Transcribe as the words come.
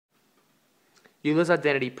Euler's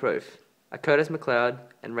identity proof, a Curtis MacLeod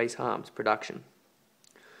and Rees Harms production.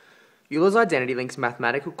 Euler's identity links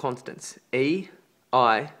mathematical constants e,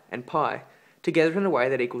 I, and pi together in a way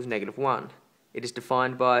that equals -1. It is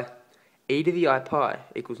defined by e to the I pi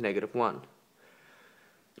equals -1.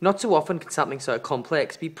 Not so often can something so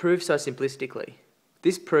complex be proved so simplistically.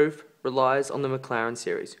 This proof relies on the MacLaurin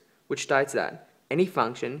series, which states that any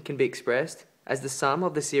function can be expressed as the sum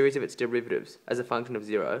of the series of its derivatives as a function of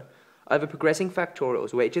 0 over progressing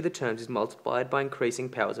factorials where each of the terms is multiplied by increasing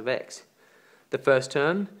powers of x. The first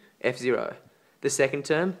term, f0. The second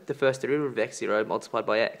term, the first derivative of x0 multiplied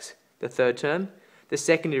by x. The third term, the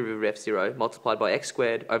second derivative of f0 multiplied by x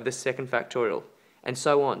squared over the second factorial, and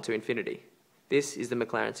so on to infinity. This is the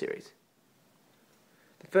MacLaurin series.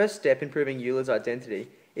 The first step in proving Euler's identity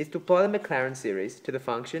is to apply the MacLaurin series to the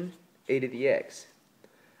function e to the x.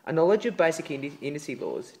 A knowledge of basic indice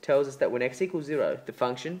laws tells us that when x equals 0, the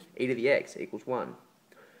function e to the x equals 1.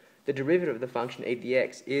 The derivative of the function e to the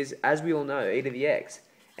x is, as we all know, e to the x,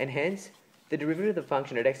 and hence the derivative of the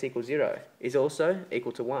function at x equals 0 is also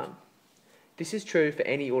equal to 1. This is true for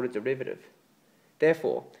any ordered derivative.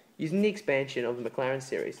 Therefore, using the expansion of the MacLaurin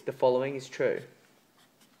series, the following is true.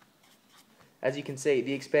 As you can see,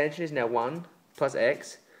 the expansion is now 1 plus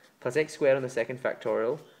x squared on the second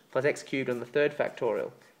factorial plus x cubed on the third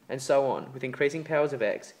factorial, and so on, with increasing powers of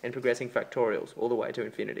x and progressing factorials all the way to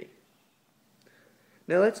infinity.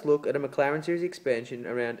 Now let's look at a MacLaurin series expansion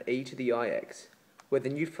around e to the ix, where the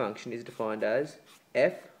new function is defined as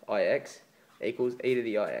f ix equals e to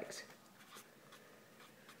the ix.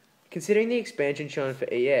 Considering the expansion shown for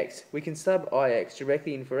ex, we can sub ix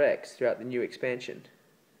directly in for x throughout the new expansion.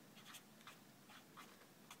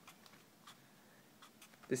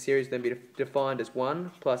 The series then be defined as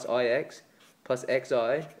 1 plus ix plus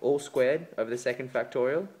xi all squared over the second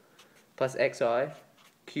factorial plus xi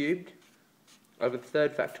cubed over the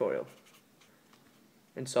third factorial,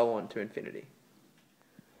 and so on to infinity.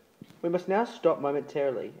 We must now stop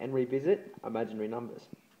momentarily and revisit imaginary numbers.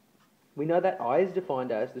 We know that I is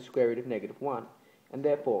defined as the square root of -1, and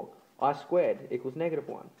therefore I squared equals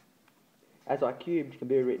 -1. As I cubed can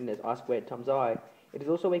be rewritten as I squared times I, it is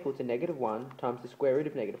also equal to -1 times the square root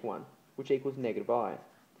of -1, which equals -I.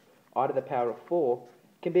 I to the power of 4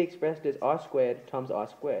 can be expressed as I squared times I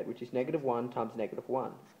squared, which is -1 times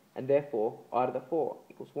 -1, and therefore I to the 4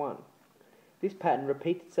 equals 1. This pattern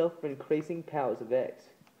repeats itself for increasing powers of x.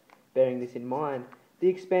 Bearing this in mind, the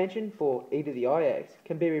expansion for e to the ix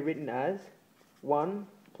can be rewritten as 1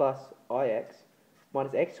 plus ix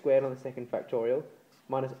minus x squared on the second factorial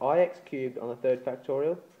minus ix cubed on the third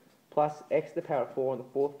factorial plus x to the power of 4 on the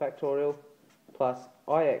fourth factorial plus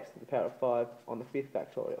ix to the power of 5 on the fifth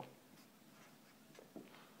factorial.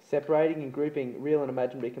 Separating and grouping real and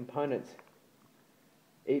imaginary components,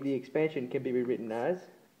 the expansion can be rewritten as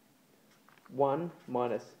 1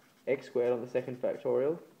 minus x squared on the second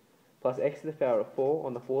factorial plus x to the power of 4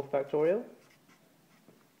 on the fourth factorial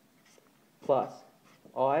plus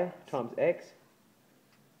I times x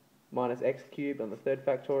minus x cubed on the third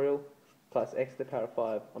factorial plus x to the power of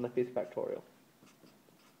 5 on the fifth factorial.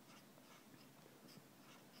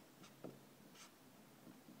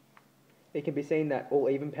 It can be seen that all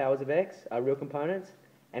even powers of x are real components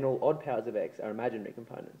and all odd powers of x are imaginary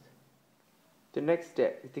components. The next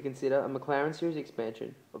step is to consider a MacLaurin series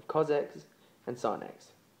expansion of cos x and sin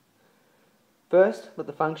x. First, let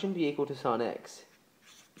the function be equal to sin x.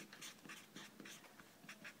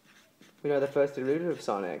 We know the first derivative of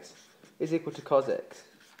sin x is equal to cos x.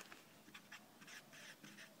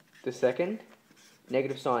 The second,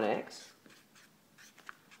 negative sin x.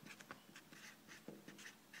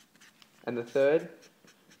 And the third,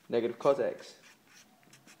 negative cos x.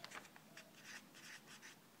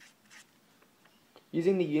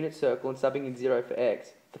 Using the unit circle and subbing in 0 for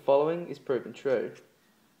x, the following is proven true.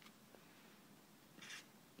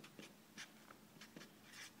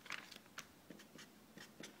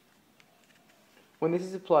 When this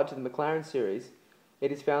is applied to the MacLaurin series,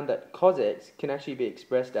 it is found that cos x can actually be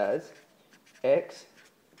expressed as x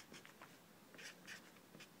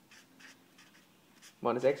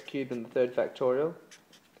minus x cubed on the third factorial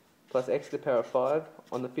plus x to the power of 5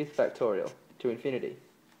 on the fifth factorial to infinity.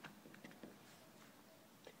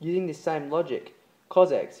 Using this same logic,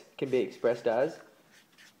 cos x can be expressed as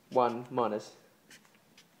 1 minus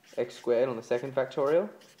x squared on the second factorial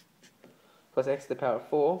plus x to the power of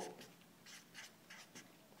 4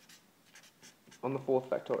 on the fourth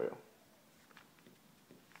factorial.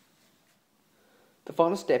 The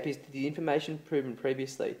final step is the information proven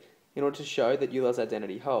previously in order to show that Euler's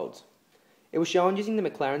identity holds. It was shown using the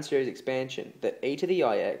MacLaurin series expansion that e to the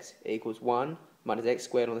ix equals 1 minus x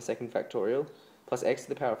squared on the second factorial plus x to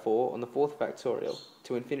the power of 4 on the fourth factorial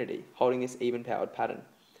to infinity, holding this even-powered pattern,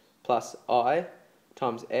 plus I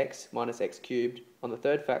times x minus x cubed on the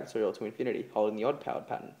third factorial to infinity, holding the odd-powered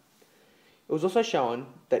pattern. It was also shown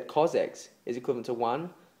that cos x is equivalent to 1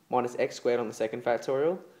 minus x squared on the second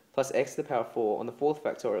factorial, plus x to the power of 4 on the fourth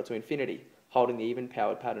factorial to infinity, holding the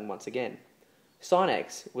even-powered pattern once again. Sin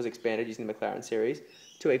x was expanded using the MacLaurin series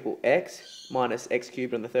to equal x minus x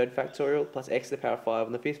cubed on the third factorial plus x to the power of 5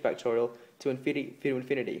 on the fifth factorial to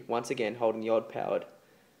infinity, once again holding the odd-powered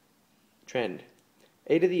trend.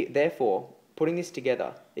 Therefore, putting this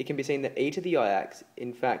together, it can be seen that e to the ix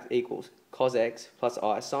in fact equals cos x plus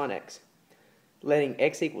I sin x. Letting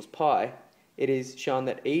x equals pi, it is shown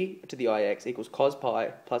that e to the ix equals cos pi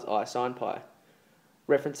plus I sin pi.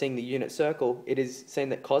 Referencing the unit circle, it is seen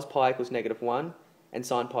that cos pi equals -1 and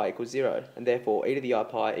sin pi equals 0, and therefore e to the I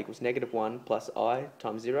pi equals -1 plus I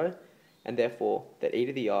times 0, and therefore that e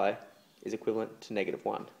to the I is equivalent to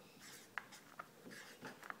 -1.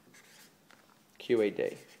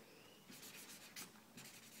 QED.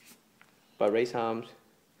 By Rees-Harms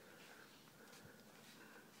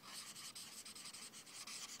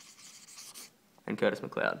and Curtis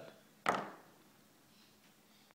MacLeod.